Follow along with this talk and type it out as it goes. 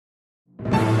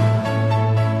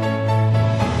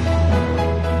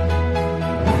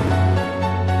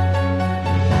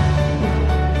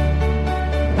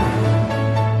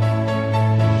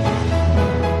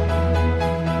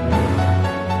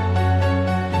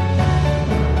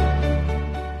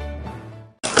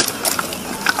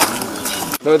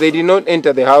No, they did not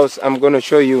enter the house. I'm going to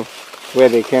show you where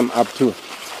they came up to.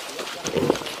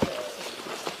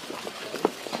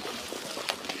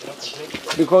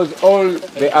 Because all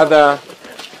the other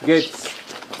gates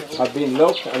have been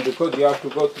locked, and because you have to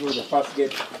go through the first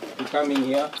gate to come in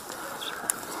here.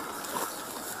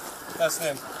 That's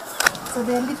them. So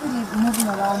they're literally moving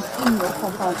around in your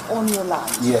compound, on your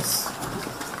land? Yes.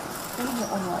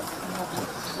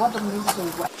 What the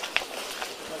reason?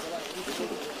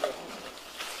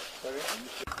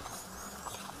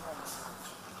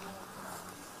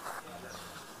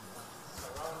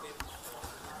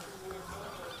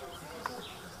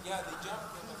 Yeah, they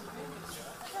jumped.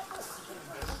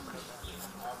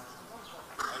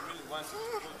 I really wanted to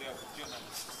go there with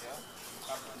journalists, yeah?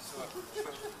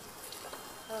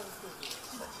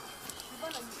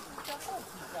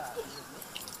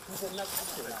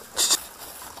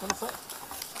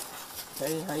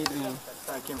 Hey, how you doing?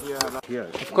 I came here.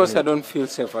 Of course, I don't feel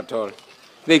safe at all.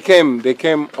 They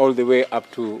came all the way up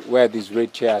to where these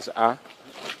red chairs are.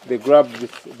 They grabbed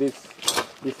this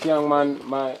young man.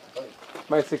 My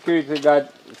security guard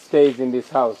stays in this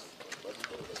house,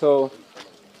 so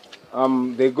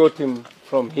they got him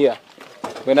from here.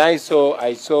 When I saw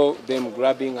them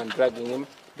grabbing and dragging him.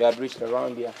 They had reached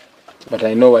around here. But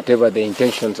I know whatever the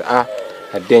intentions are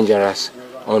dangerous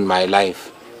on my life.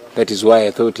 That is why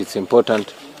I thought it's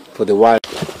important for the world.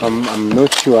 I'm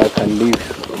not sure I can leave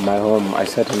my home. I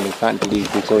certainly can't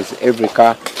leave because every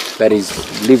car that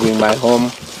is leaving my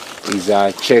home is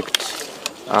checked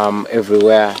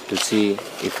everywhere to see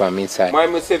if I'm inside. My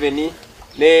Museveni,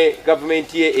 ne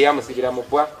government ye eyamusigira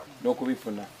mubwa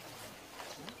n'okubifuna.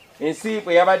 Ensi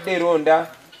bwe yabadde eronda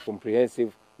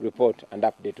comprehensive report and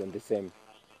update on the same.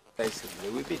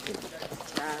 We beat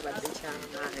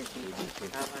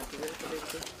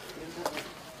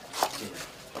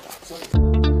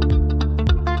him.